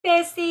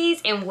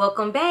Besties, and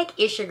welcome back.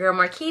 It's your girl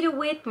Marquita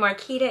with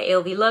Marquita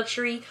LV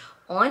Luxury.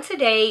 On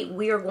today,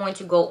 we are going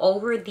to go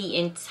over the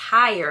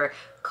entire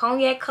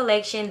cognac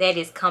collection that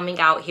is coming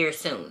out here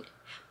soon.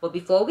 But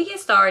before we get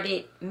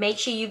started, make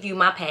sure you view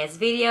my past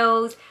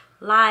videos,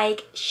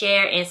 like,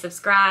 share, and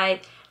subscribe.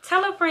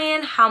 Tell a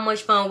friend how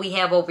much fun we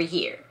have over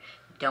here.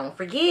 Don't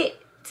forget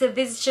to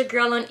visit your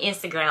girl on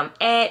Instagram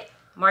at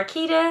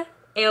Marquita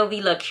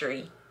LV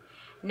Luxury.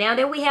 Now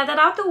that we have that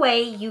out the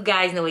way, you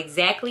guys know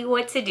exactly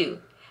what to do.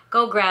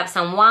 Go grab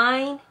some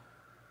wine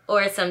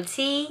or some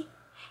tea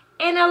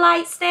and a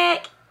light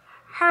snack.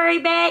 Hurry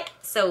back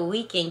so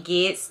we can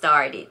get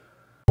started.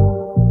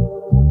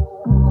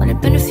 Only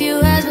been a few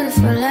hours, but it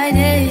felt like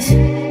days.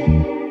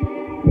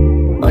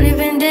 Only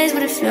been days,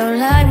 but it felt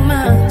like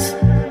months.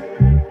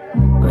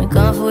 Been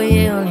gone for a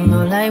year, only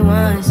know like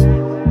once.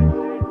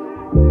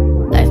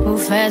 Life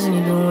moves fast when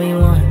you do what you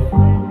want.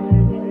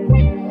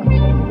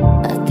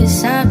 I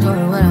guess I'm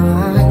doing what I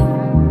want.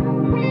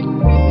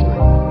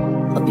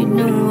 Hope you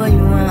know what you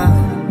want.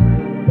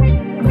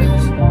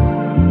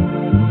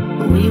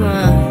 What you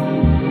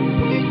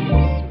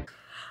want.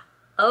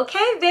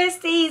 Okay,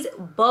 besties,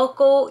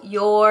 buckle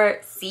your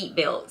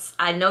seatbelts.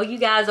 I know you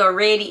guys are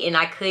ready and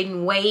I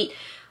couldn't wait.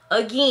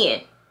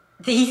 Again,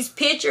 these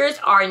pictures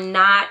are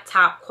not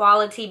top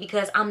quality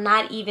because I'm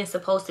not even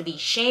supposed to be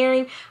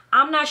sharing.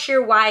 I'm not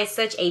sure why it's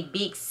such a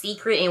big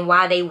secret and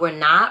why they were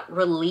not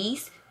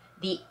released.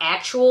 The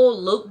actual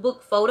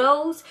lookbook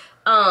photos,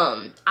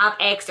 I've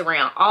asked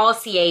around all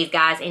CAs,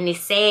 guys, and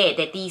it's sad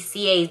that these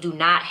CAs do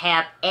not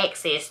have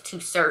access to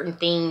certain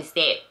things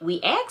that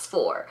we ask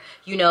for.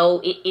 You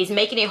know, it's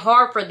making it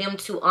hard for them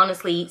to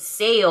honestly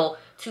sell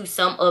to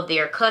some of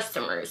their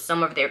customers,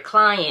 some of their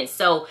clients.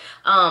 So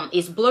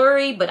it's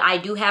blurry, but I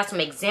do have some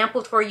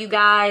examples for you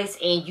guys,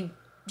 and you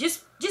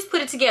just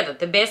put it together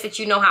the best that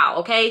you know how.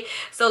 Okay,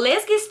 so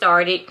let's get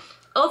started.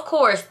 Of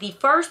course, the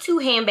first two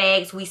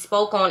handbags we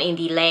spoke on in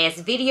the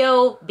last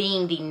video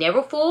being the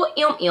Neverfull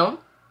MM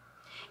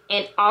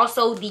and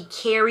also the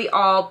Carry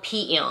All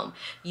PM.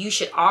 You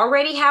should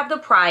already have the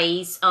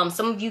price.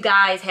 Some of you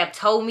guys have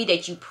told me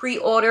that you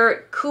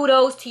pre-ordered.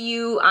 Kudos to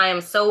you. I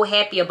am so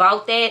happy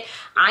about that.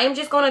 I am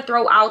just going to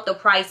throw out the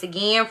price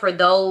again for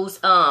those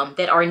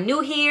that are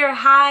new here.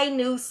 Hi,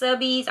 new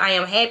subbies. I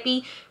am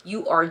happy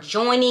you are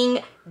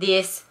joining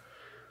this.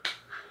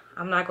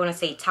 I'm not going to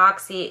say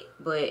toxic,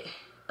 but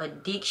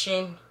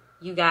addiction.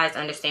 You guys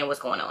understand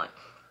what's going on.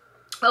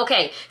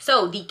 Okay,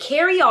 so the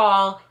carry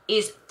all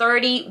is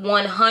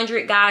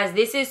 $3,100, guys.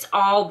 This is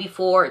all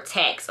before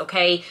tax.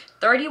 Okay,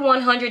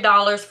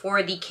 $3,100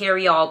 for the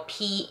carry all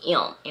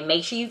PM, and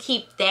make sure you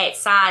keep that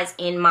size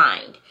in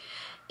mind.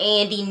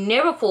 And the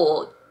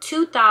Neverfull,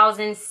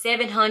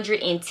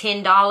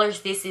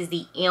 $2,710. This is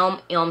the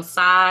MM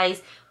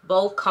size,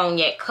 both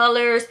cognac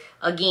colors.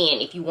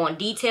 Again, if you want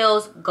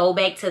details, go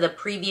back to the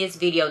previous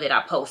video that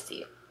I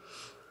posted.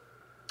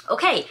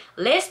 Okay,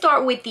 let's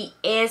start with the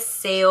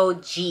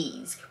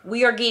SLGs.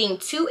 We are getting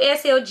 2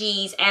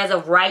 SLGs as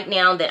of right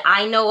now that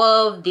I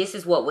know of. This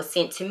is what was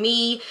sent to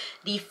me.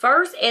 The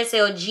first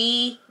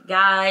SLG,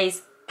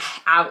 guys,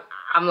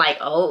 I'm like,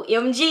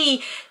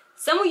 OMG.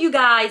 Some of you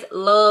guys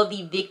love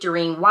the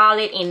Victorine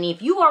wallet, and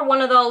if you are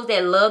one of those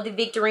that love the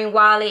Victorine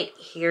wallet,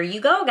 here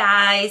you go,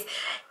 guys.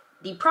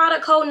 The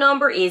product code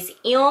number is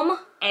M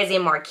as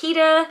in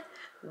Marquita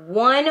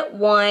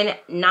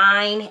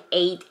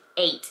 11988.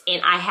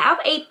 And I have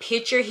a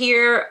picture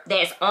here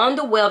that's on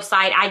the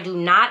website. I do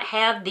not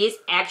have this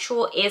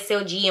actual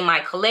SLG in my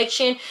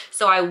collection,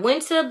 so I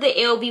went to the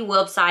LV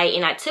website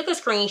and I took a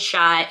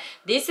screenshot.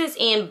 This is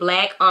in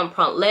black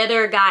on-print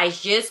leather,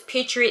 guys. Just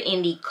picture it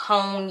in the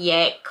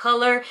cognac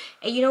color.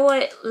 And you know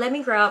what, let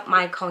me grab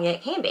my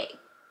cognac handbag.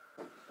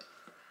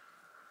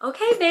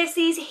 Okay,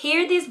 besties,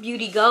 here this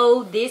beauty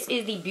go. This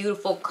is the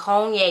beautiful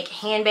cognac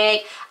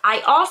handbag.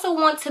 I also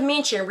want to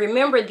mention,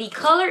 remember, the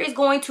color is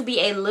going to be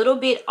a little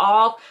bit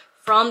off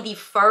from the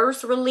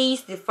first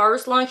release, the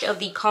first launch of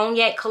the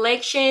cognac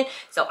collection.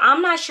 So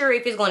I'm not sure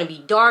if it's going to be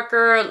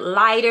darker,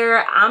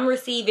 lighter. I'm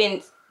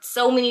receiving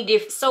so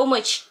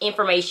much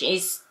information.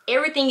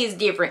 Everything is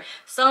different.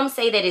 Some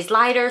say that it's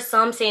lighter,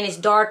 some saying it's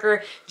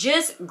darker.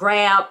 Just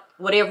grab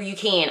whatever you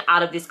can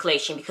out of this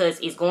collection because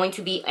it's going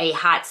to be a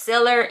hot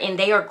seller and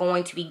they are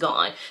going to be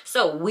gone.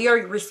 So we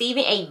are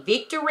receiving a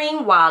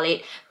Victorine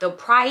wallet. The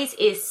price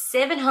is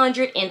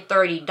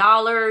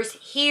 $730.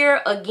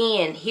 Here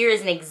again, here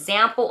is an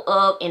example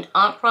of an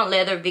on-print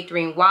leather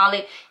Victorine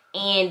wallet,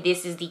 and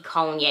this is the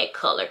cognac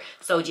color.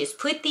 So just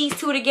put these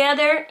two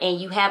together and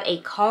you have a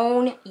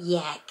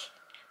cognac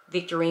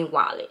Victorine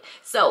wallet.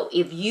 So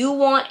if you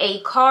want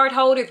a card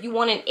holder, if you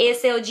want an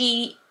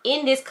SLG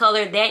in this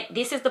color,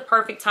 this is the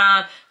perfect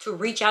time to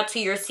reach out to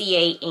your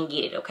CA and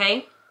get it.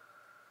 Okay,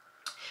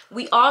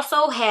 We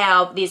also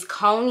have this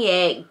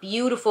cognac,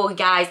 beautiful,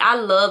 guys. I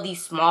love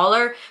these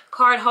smaller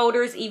card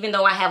holders, even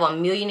though I have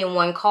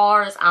 1,000,001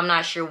 cards. I'm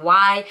not sure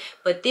why,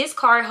 but this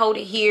card holder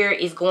here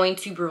is going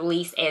to be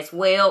released as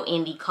well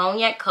in the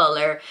cognac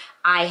color.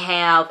 I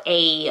have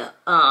a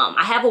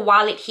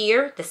wallet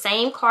here, the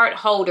same card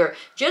holder,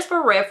 just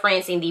for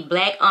reference, in the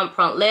black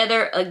upfront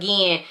leather.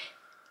 Again,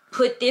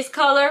 put this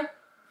color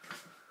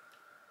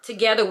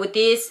together with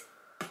this,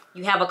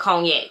 you have a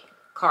cognac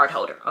card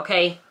holder.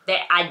 Okay,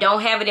 that I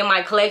don't have it in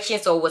my collection,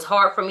 so it was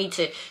hard for me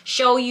to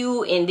show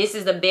you, and this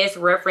is the best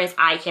reference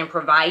I can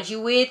provide you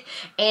with.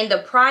 And the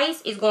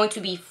price is going to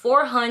be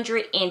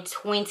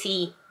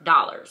 $420.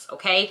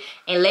 Okay,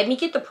 and let me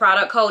get the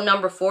product code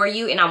number for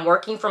you. And I'm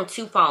working from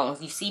 2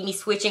 phones. You see me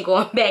switching,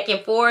 going back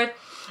and forth.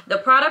 The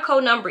product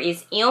code number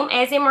is M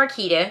as in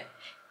Marquita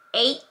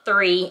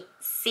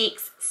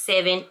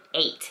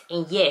 83678.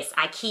 And yes,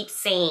 I keep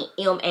saying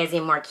M as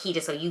in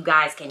Marquita so you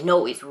guys can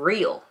know it's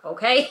real.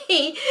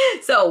 Okay,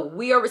 so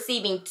we are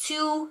receiving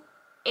 2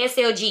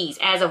 SLGs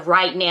as of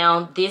right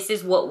now. This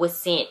is what was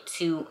sent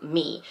to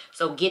me.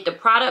 So get the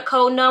product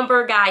code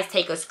number, guys.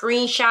 Take a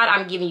screenshot.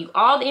 I'm giving you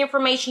all the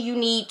information you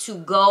need to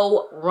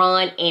go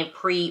run and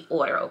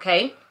pre-order.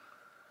 Okay,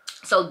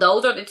 so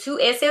those are the 2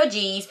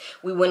 SLGs.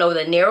 We went over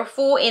the narrow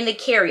full and the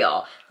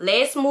carry-all.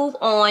 Let's move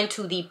on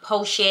to the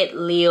Pochette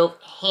Live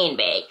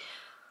handbag.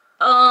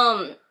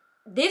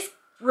 This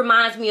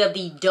reminds me of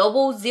the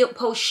double zip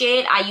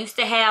pochette. I used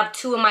to have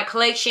 2 in my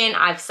collection.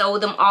 I've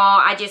sold them all.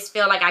 I just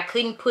felt like I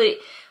couldn't put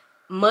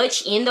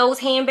much in those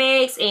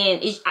handbags,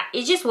 and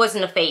it just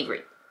wasn't a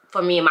favorite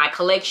for me in my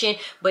collection.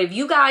 But if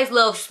you guys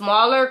love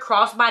smaller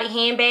crossbody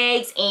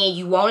handbags and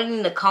you want it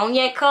in the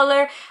cognac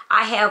color,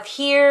 I have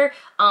here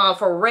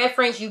for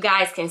reference. You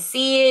guys can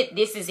see it.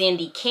 This is in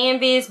the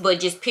canvas, but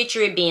just picture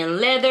it being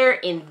leather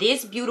in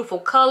this beautiful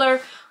color,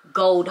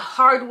 gold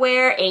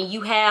hardware, and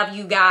you have,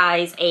 you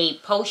guys, a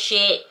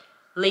Pochette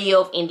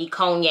Live in the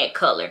cognac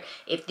color.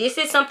 If this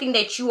is something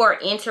that you are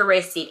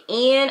interested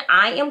in,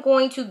 I am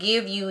going to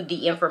give you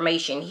the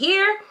information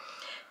here.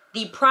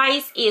 The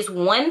price is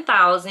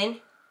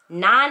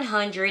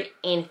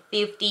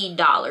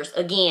 $1,950.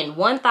 Again,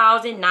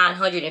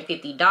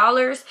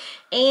 $1,950.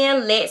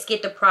 And let's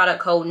get the product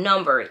code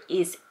number.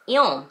 Is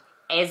M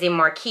as in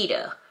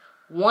Marquita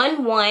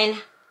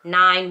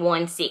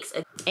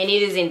 11916, and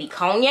it is in the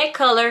cognac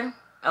color.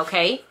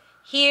 Okay,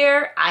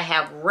 here I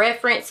have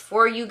reference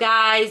for you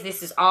guys.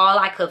 This is all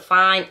I could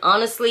find.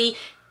 Honestly,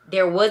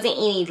 there wasn't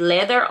any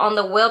leather on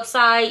the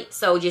website,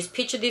 so just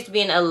picture this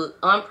being an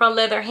upfront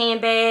leather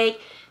handbag.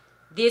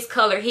 This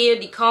color here,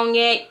 the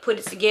cognac, put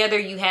it together,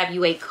 you have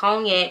you a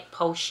cognac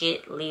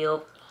Pochette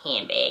Live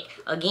handbag.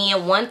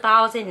 Again,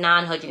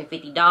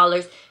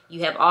 $1,950.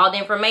 You have all the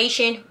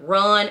information.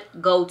 Run,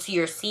 go to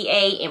your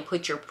CA and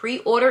put your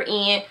pre-order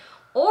in.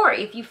 Or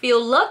if you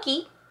feel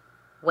lucky,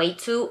 wait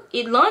till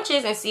it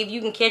launches and see if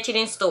you can catch it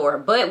in store.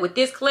 But with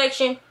this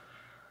collection,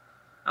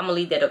 I'm gonna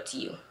leave that up to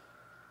you.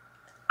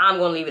 I'm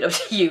gonna leave it up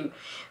to you.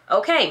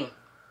 Okay,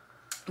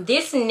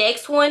 this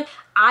next one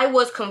I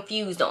was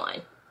confused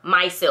on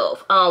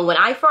myself. When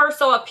I first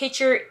saw a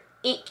picture,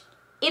 it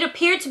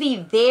appeared to be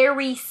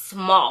very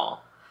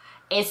small,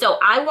 and so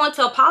I want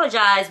to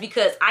apologize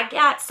because I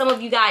got some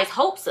of you guys'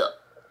 hopes up.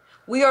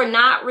 We are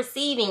not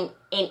receiving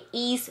an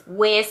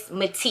East-West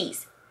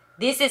Matisse.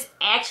 This is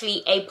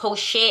actually a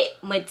Pochette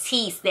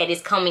Matisse that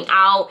is coming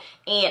out,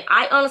 and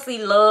I honestly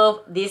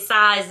love this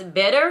size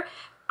better.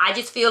 I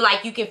just feel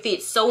like you can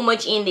fit so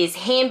much in this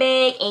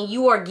handbag, and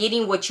you are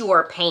getting what you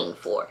are paying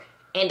for.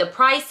 And the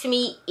price to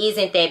me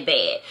isn't that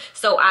bad.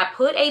 So I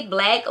put a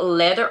black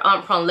leather,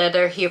 upfront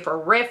leather here for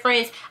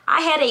reference.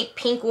 I had a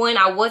pink one.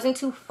 I wasn't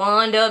too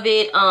fond of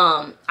it.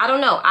 I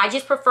don't know. I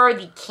just prefer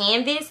the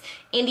canvas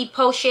in the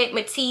Pochette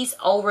Matisse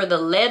over the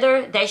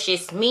leather. That's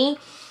just me.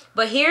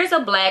 But here's a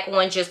black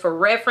one just for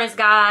reference,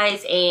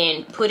 guys,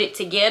 and put it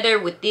together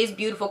with this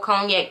beautiful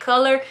cognac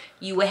color.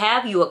 You will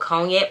have you a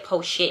cognac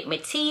Pochette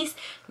Matisse.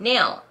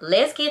 Now,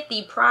 let's get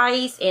the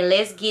price and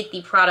let's get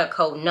the product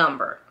code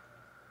number.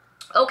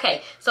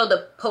 Okay, so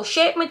the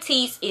Pochette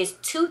Matisse is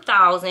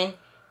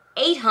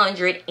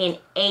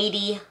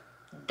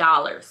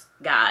 $2,880,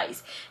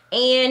 guys.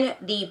 And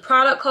the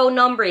product code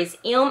number is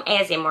M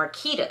as in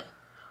Marquita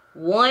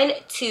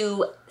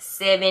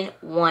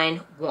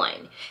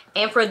 12711.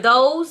 And for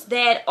those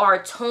that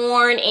are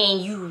torn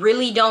and you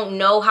really don't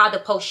know how the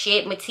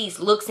Pochette Matisse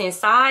looks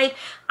inside,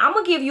 I'm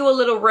gonna give you a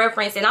little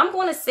reference, and I'm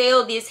gonna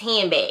sell this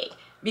handbag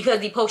because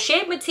the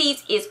Pochette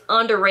Matisse is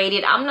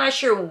underrated. I'm not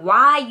sure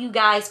why you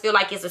guys feel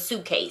like it's a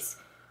suitcase.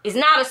 It's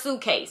not a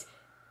suitcase.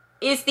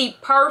 It's the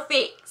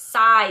perfect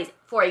size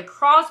for a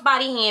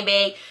crossbody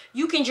handbag.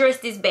 You can dress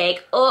this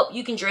bag up,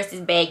 you can dress this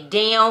bag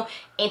down,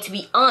 and to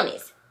be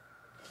honest,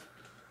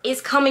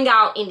 it's coming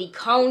out in the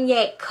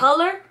cognac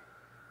color,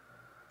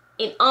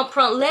 in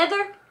upfront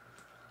leather.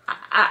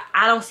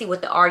 I don't see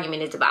what the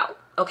argument is about.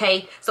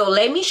 Okay, so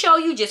let me show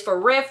you just for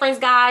reference,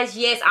 guys.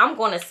 Yes, I'm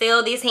going to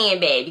sell this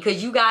handbag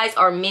because you guys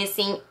are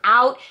missing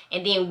out.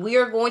 And then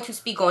we're going to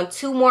speak on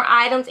 2 more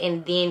items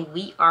and then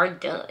we are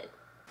done.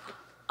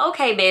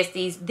 Okay,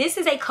 besties, this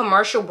is a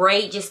commercial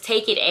break. Just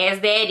take it as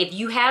that. If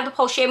you have the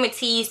Pochette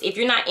Métis, if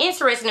you're not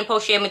interested in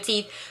Pochette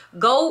Métis,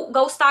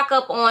 go stock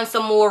up on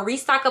some more,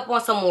 restock up on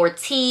some more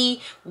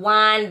tea,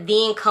 wine,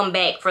 then come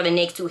back for the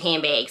next 2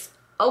 handbags.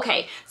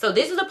 Okay, so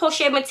this is the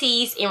Pochette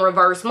Métis in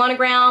reverse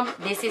monogram.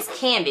 This is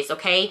canvas,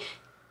 okay?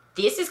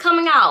 This is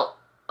coming out,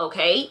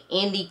 okay,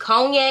 in the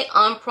cognac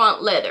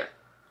empreinte leather.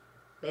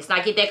 Let's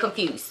not get that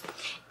confused.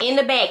 In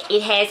the back,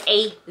 it has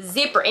a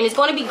zipper, and it's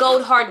going to be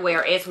gold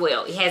hardware as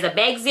well. It has a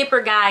back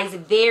zipper, guys,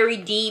 very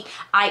deep.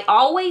 I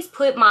always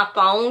put my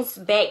phones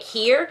back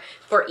here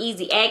for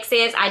easy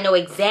access. I know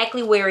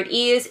exactly where it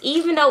is,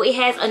 even though it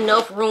has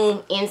enough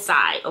room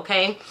inside,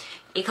 okay?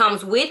 It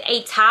comes with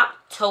a top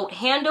tote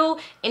handle,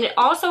 and it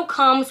also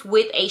comes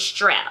with a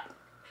strap.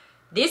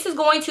 This is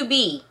going to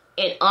be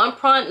an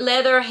empreinte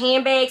leather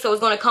handbag, so it's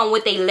going to come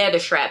with a leather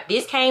strap.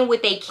 This came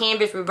with a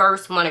canvas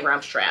reverse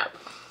monogram strap.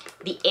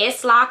 The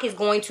S-lock is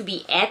going to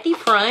be at the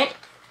front.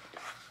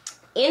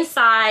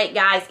 Inside,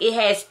 guys, it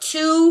has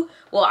 2,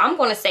 well, I'm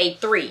going to say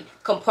 3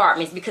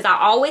 compartments because I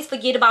always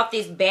forget about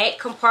this back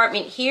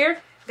compartment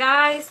here,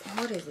 guys.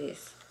 What is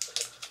this?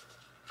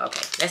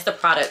 Okay, that's the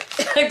product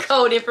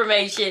code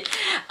information.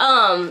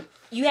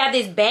 You have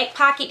this back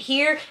pocket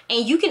here,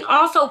 and you can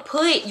also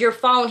put your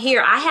phone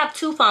here. I have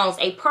 2 phones,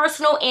 a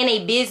personal and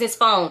a business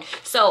phone.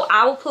 So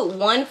I will put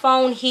one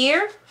phone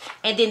here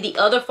and then the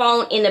other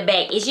phone in the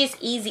back. It's just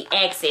easy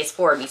access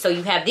for me. So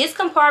you have this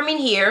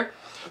compartment here,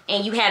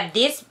 and you have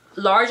this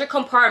larger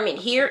compartment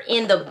here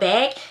in the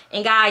back.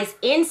 And guys,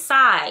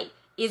 inside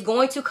is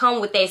going to come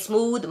with that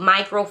smooth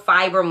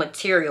microfiber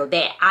material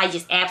that I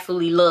just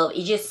absolutely love.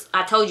 It just,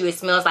 I told you, it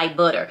smells like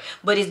butter,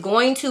 but it's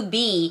going to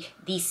be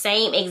the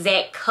same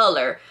exact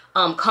color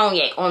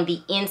cognac on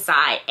the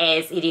inside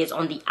as it is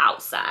on the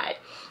outside.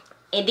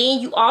 And then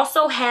you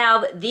also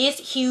have this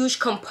huge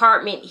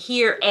compartment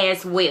here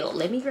as well.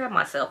 Let me grab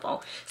my cell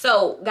phone.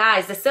 So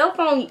guys, the cell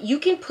phone you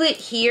can put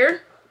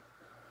here.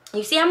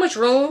 You see how much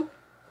room?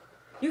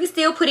 You can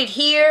still put it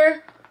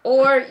here,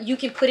 or you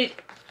can put it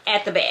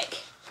at the back.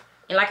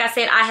 And like I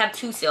said, I have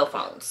 2 cell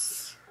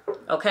phones,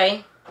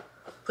 okay?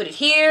 Put it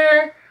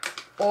here,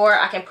 or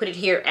I can put it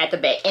here at the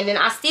back. And then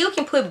I still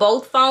can put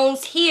both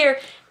phones here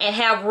and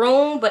have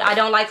room, but I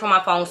don't like for my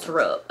phones to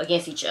rub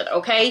against each other,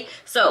 okay?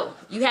 So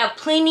you have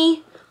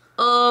plenty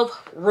of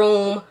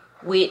room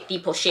with the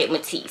Pochette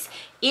Métis.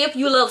 If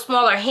you love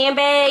smaller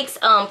handbags,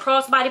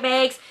 crossbody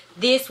bags,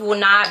 this will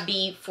not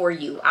be for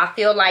you. I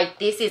feel like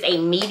this is a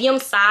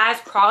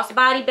medium-sized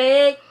crossbody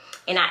bag,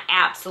 and I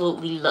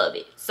absolutely love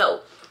it.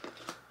 So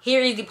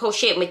here is the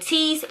Pochette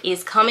Métis.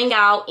 It's coming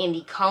out in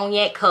the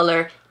cognac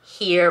color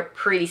here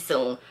pretty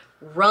soon.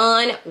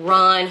 Run,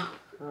 run,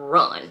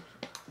 run.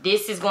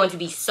 This is going to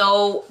be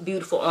so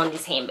beautiful on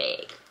this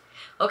handbag.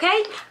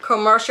 Okay,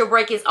 commercial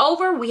break is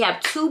over. We have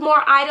 2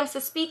 more items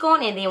to speak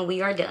on, and then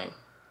we are done.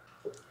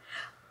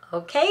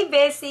 Okay,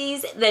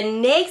 besties, the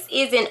next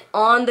is an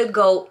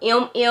on-the-go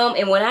MM.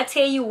 And when I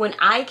tell you, when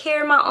I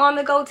carry my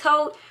on-the-go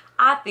tote,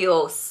 I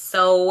feel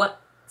so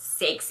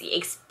sexy,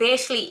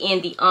 especially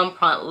in the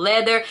empreinte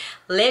leather.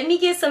 Let me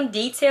get some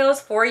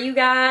details for you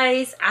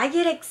guys. I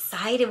get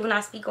excited when I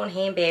speak on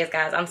handbags,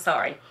 guys. I'm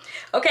sorry.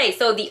 Okay,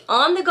 so the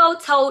on-the-go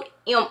tote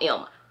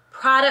MM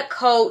product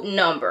code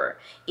number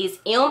is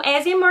M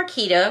as in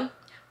Marquita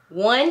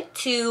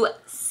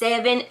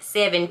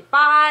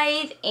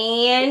 12775,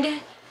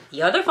 and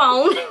the other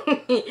phone,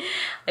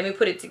 let me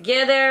put it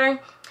together,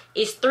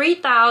 is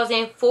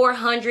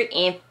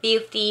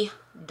 $3,450.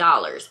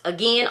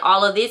 Again,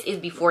 all of this is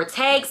before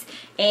tax,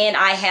 and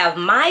I have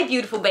my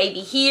beautiful baby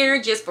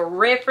here just for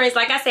reference.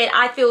 Like I said,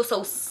 I feel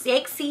so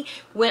sexy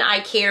when I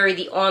carry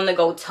the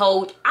on-the-go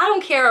tote. I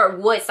don't care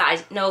what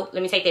size. No,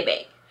 let me take that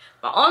back.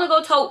 My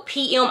on-the-go tote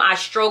PM, I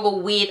struggle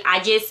with. I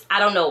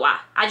don't know why.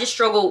 I just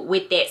struggle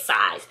with that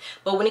size.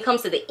 But when it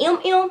comes to the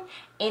MM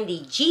and the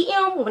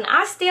GM, when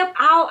I step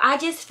out, I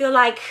just feel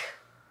like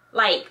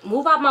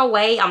move out my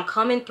way. I'm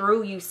coming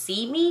through. You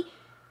see me?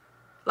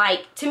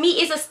 Like, to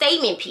me, it's a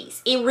statement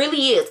piece. It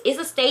really is. It's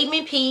a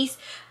statement piece.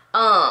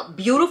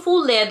 Beautiful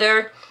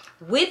leather.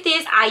 With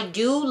this, I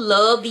do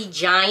love the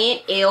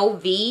giant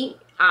LV.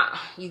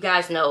 You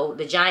guys know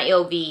the giant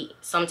LV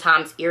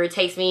sometimes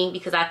irritates me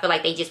because I feel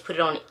like they just put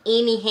it on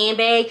any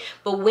handbag.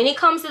 But when it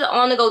comes to the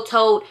on-the-go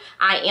tote,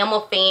 I am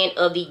a fan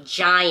of the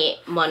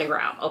giant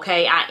monogram,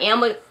 okay? I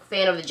am a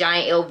fan of the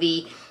giant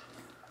LV.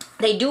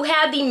 They do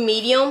have the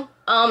medium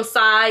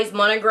size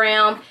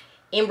monogram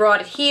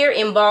embroidered here,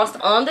 embossed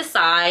on the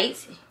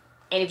sides.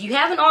 And if you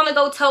have an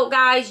on-the-go tote,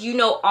 guys, you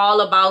know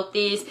all about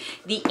this.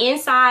 The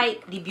inside,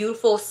 the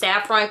beautiful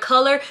saffron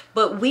color,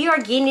 but we are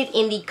getting it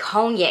in the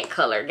cognac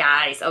color,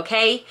 guys,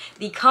 okay?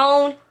 The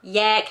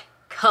cognac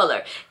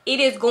color. It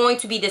is going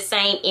to be the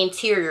same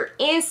interior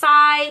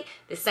inside,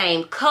 the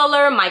same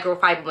color,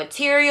 microfiber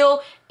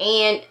material,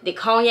 and the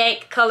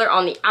cognac color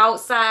on the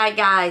outside,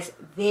 guys.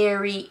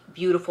 Very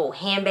beautiful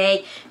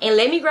handbag. And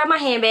let me grab my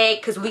handbag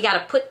because we got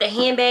to put the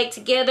handbag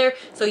together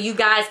so you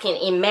guys can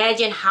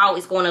imagine how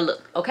it's going to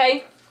look,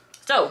 okay?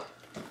 So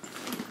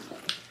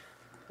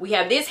we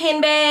have this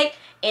handbag,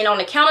 And on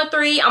the count of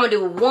 3, I'm gonna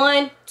do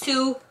 1,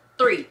 2,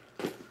 3.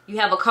 You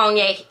have a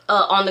cognac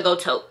on the go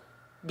tote.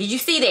 Did you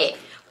see that?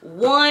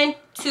 1,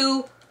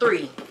 2,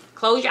 3.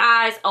 Close your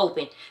eyes,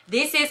 open.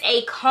 This is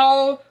a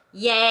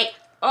cognac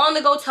on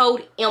the go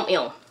tote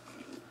MM.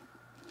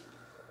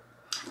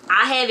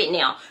 I have it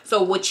now.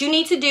 So what you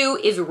need to do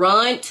is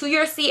run to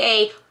your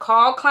CA,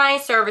 call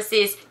client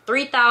services,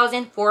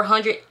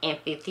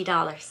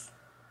 $3,450.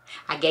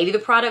 I gave you the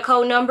product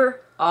code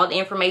number, all the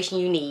information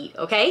you need,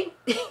 okay?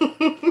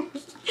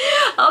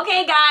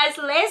 Okay, guys,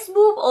 let's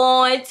move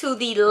on to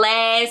the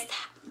last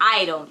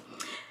item.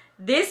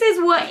 This is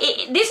what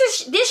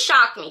this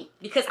shocked me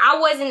because I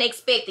wasn't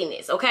expecting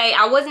this, okay?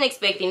 I wasn't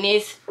expecting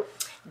this.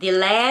 The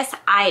last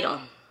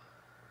item,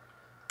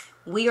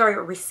 we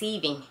are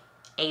receiving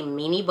a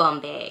mini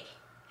bum bag.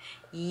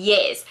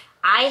 Yes,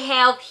 I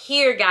have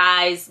here,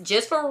 guys,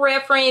 just for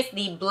reference,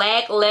 the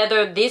black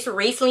leather. This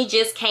recently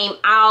just came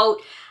out.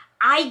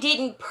 I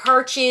didn't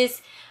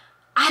purchase,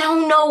 I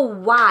don't know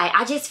why.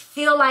 I just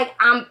feel like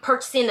I'm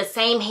purchasing the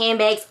same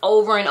handbags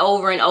over and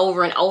over and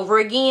over and over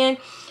again.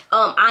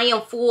 I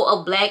am full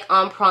of black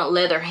on-print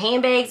leather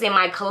handbags in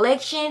my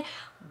collection,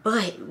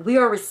 but we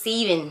are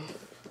receiving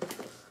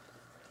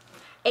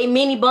a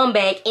mini bum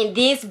bag in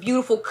this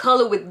beautiful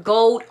color with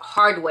gold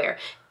hardware.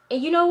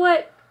 And you know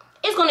what?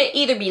 It's going to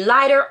either be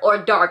lighter or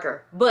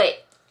darker,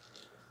 but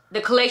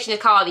the collection is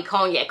called the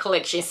Cognac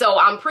collection, so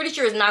I'm pretty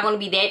sure it's not going to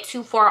be that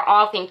too far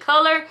off in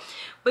color.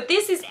 But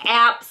this is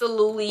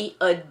absolutely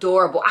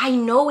adorable. I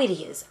know it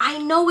is. I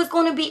know it's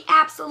going to be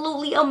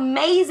absolutely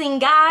amazing,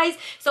 guys.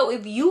 So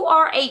if you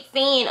are a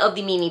fan of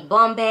the mini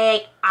bum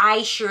bag,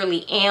 I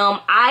surely am.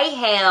 I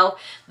have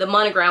the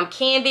monogram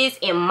canvas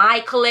in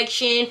my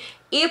collection.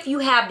 If you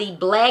have the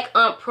black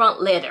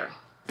on-print leather,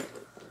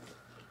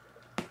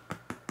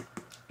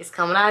 it's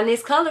coming out in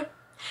this color.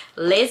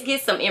 Let's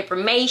get some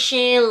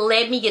information.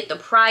 Let me get the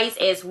price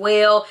as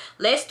well.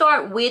 Let's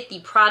start with the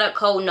product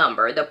code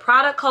number. The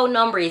product code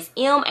number is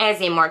M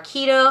as in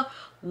Marquita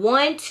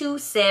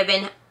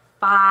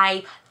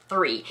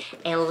 12753.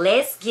 And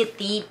let's get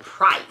the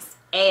price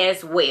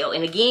as well.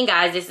 And again,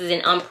 guys, this is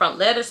an unprint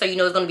leather, so you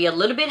know it's going to be a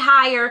little bit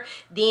higher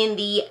than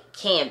the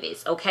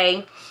canvas,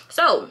 okay?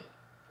 So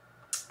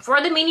for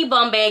the mini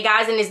bum bag,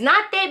 guys, and it's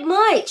not that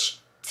much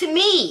to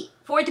me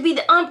for it to be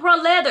the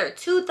unprint leather,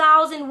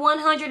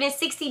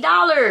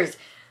 $2,160.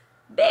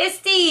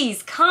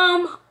 Besties,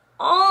 come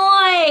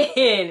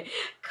on.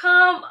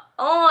 Come on.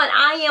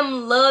 I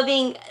am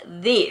loving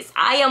this.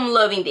 I am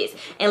loving this.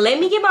 And let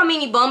me get my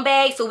mini bum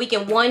bag so we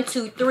can 1,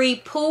 2, 3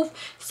 poof,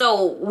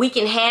 so we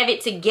can have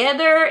it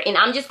together. And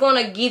I'm just going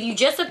to give you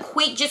just a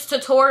quick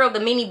tutorial of the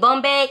mini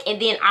bum bag,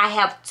 and then I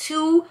have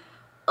 2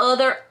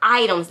 other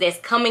items that's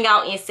coming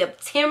out in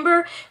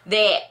September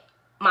that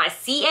my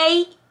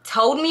CA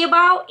told me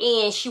about,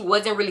 and she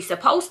wasn't really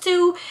supposed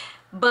to,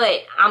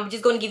 but I'm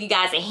just going to give you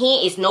guys a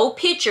hint. It's no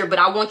picture, but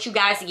I want you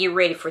guys to get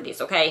ready for this,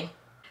 okay?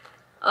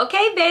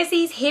 Okay,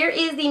 besties, here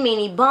is the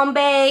mini bum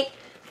bag.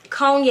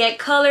 Cognac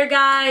color,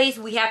 guys.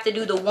 We have to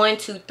do the 1,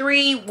 2,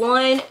 3.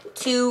 1,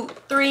 2,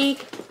 3,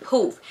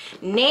 poof.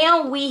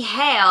 Now we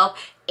have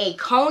a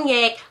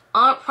cognac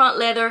on-print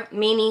leather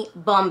mini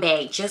bum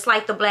bag, just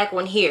like the black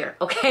one here,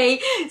 okay?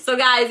 So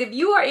guys, if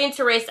you are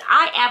interested,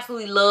 I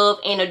absolutely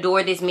love and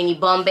adore this mini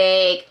bum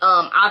bag.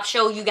 I've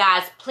showed you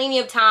guys plenty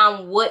of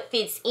time what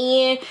fits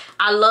in.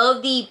 I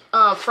love the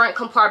front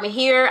compartment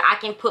here. I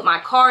can put my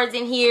cards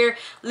in here.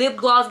 Lip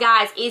gloss,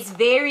 guys, it's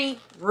very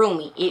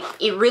roomy.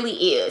 It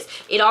really is.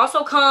 It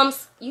also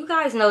comes, you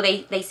guys know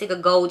they stick a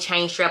gold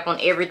chain strap on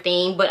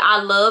everything, but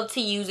I love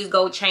to use this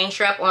gold chain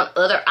strap on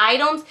other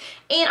items,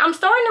 and I'm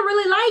starting to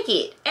really like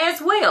it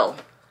as well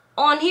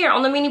on here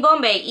on the mini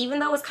bum bag, even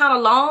though it's kind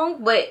of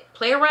long. But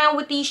play around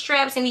with these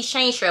straps and these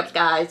chain straps,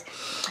 guys.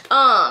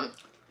 1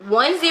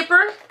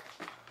 zipper.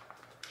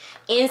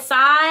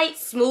 Inside,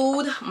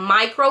 smooth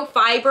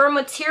microfiber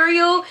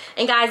material.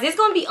 And guys, it's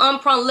going to be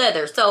unprint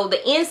leather, so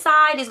the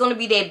inside is going to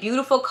be that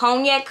beautiful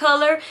cognac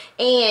color,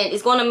 and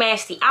it's going to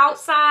match the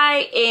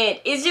outside, and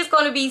it's just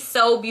going to be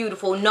so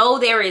beautiful. No,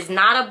 there is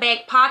not a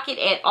back pocket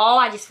at all.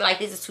 I just feel like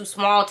this is too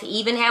small to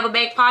even have a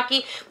back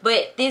pocket,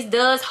 but this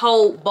does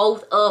hold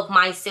both of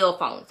my cell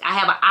phones. I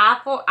have an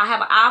iPhone, I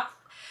have an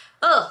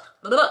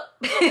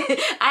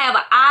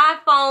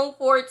iPhone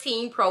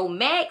 14 Pro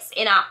Max,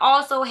 and I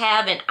also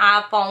have an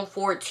iPhone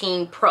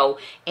 14 Pro,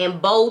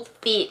 and both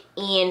fit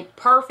in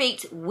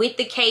perfect with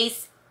the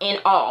case and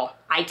all.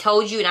 I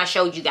told you and I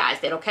showed you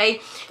guys that,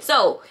 okay?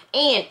 So,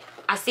 and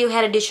I still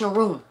had additional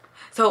room.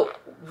 So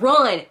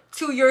run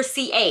to your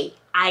CA.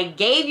 I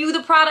gave you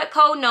the product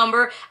code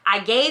number. I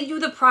gave you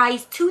the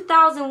price,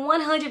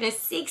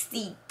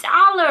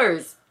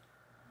 $2,160.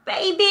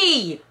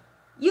 Baby,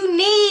 you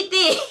need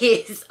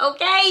this,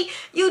 okay?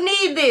 You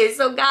need this.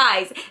 So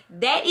guys,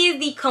 that is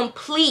the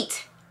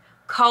complete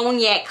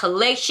cognac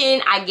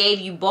collection. I gave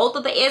you both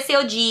of the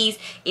SLGs.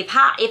 If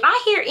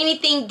I hear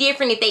anything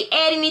different, if they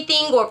add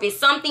anything, or if it's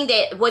something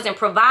that wasn't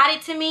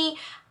provided to me,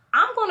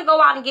 I'm going to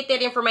go out and get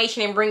that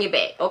information and bring it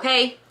back,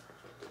 okay?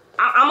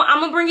 I'm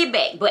going to bring it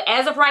back. But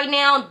as of right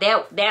now,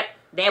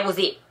 that was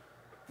it.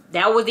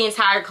 That was the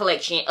entire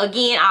collection.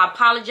 Again, I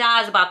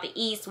apologize about the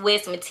East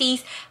West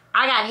Matisse.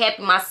 I got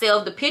happy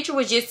myself. The picture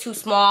was just too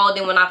small.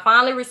 Then when I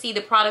finally received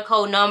the product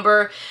code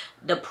number,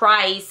 the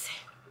price,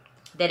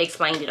 that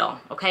explained it all,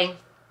 okay?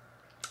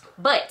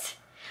 But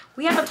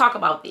we have to talk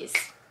about this.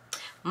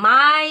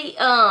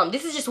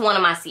 This is just one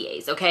of my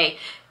CAs, okay?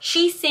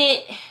 She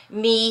sent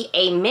me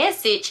a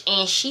message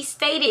and she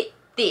stated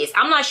this.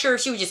 I'm not sure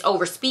if she was just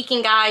over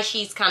speaking, guys.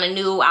 She's kind of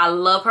new. I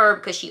love her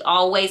because she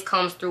always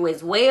comes through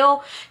as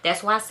well.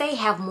 That's why I say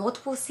have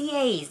multiple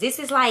CAs. This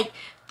is like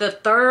the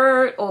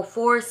 3rd or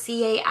 4th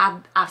CA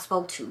I've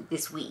spoke to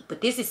this week, but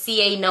this is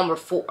CA number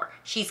 4.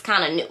 She's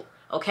kind of new,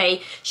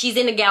 okay? She's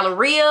in the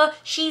Galleria.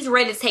 She's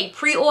ready to take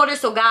pre-order.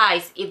 So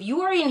guys, if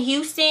you are in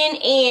Houston,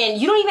 and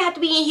you don't even have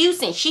to be in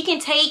Houston, she can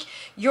take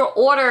your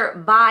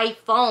order by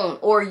phone,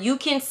 or you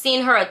can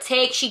send her a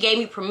text. She gave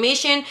me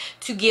permission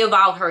to give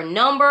out her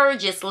number.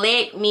 Just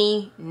let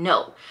me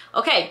know.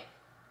 Okay,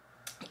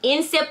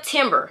 in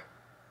September,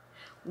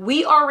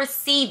 we are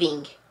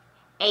receiving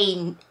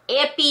a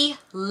Epi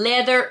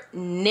Leather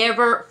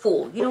Never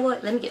Full. You know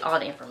what? Let me get all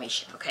the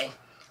information, okay?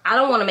 I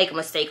don't want to make a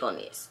mistake on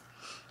this.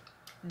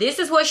 This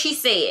is what she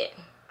said.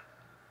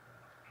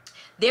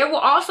 There will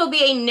also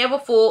be a Never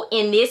Full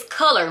in this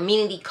color,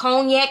 meaning the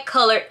cognac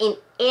color, in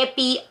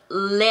Epi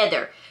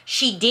Leather.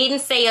 She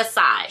didn't say a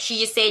size. She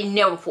just said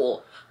Never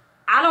Full.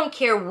 I don't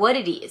care what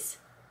it is.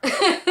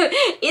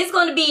 It's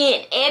going to be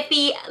in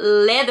Epi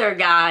Leather,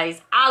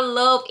 guys. I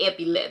love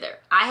Epi Leather.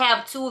 I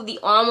have 2 of the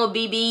Armor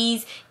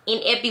BBs in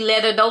Epi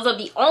Leather. Those are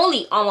the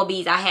only Armor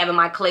BBs I have in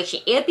my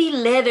collection. Epi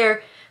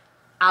Leather,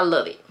 I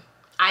love it.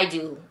 I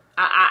do.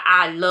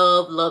 I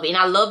love it. And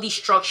I love the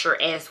structure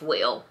as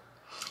well.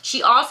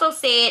 She also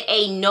said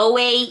a Noe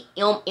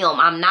MM.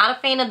 I'm not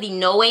a fan of the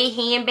Noe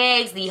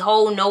handbags, the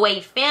whole Noe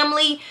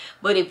family.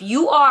 But if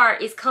you are,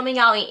 it's coming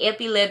out in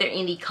Epi Leather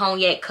in the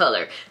cognac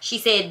color. She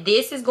said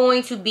this is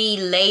going to be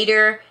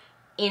later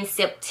in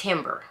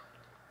September.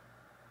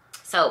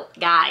 So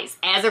guys,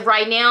 as of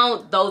right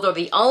now, those are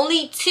the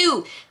only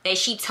 2 that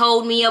she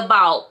told me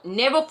about.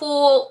 Never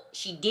Full,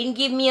 she didn't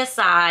give me a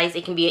size.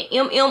 It can be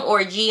an MM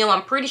or a GM.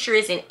 I'm pretty sure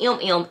it's an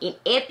MM in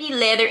Epi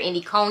Leather in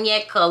the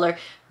cognac color.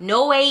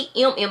 No way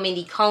MM in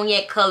the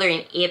cognac color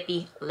in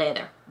Epi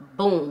Leather.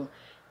 Boom.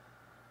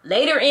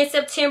 Later in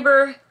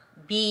September,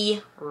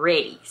 be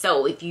ready.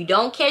 So if you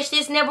don't catch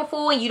this Never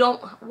Full and you don't,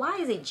 why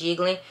is it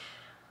jiggling?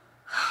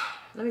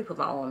 Let me put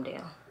my arm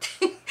down.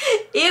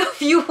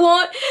 If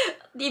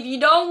you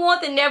don't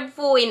want the Never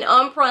Full in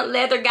unprint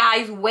leather,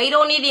 guys, wait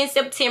on it in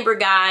September,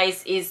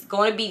 guys. It's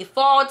going to be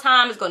fall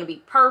time. It's going to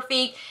be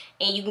perfect.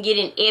 And you can get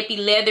an Epi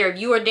Leather. If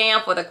you are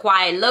down for the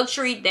quiet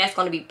luxury, that's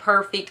going to be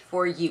perfect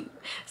for you.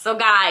 So,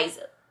 guys,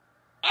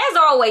 as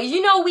always,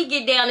 you know we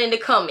get down in the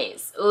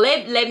comments.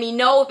 Let me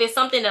know if it's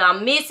something that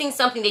I'm missing,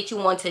 something that you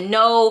want to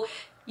know.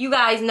 You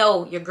guys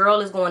know your girl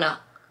is going to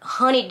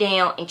hunt it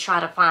down and try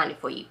to find it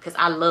for you, because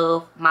I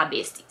love my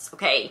besties,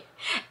 okay?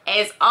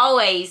 As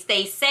always,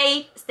 stay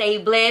safe, stay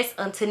blessed.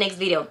 Until next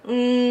video.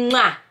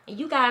 Mwah. And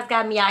you guys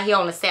got me out here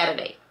on a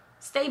Saturday.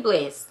 Stay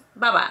blessed.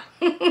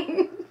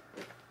 Bye-bye.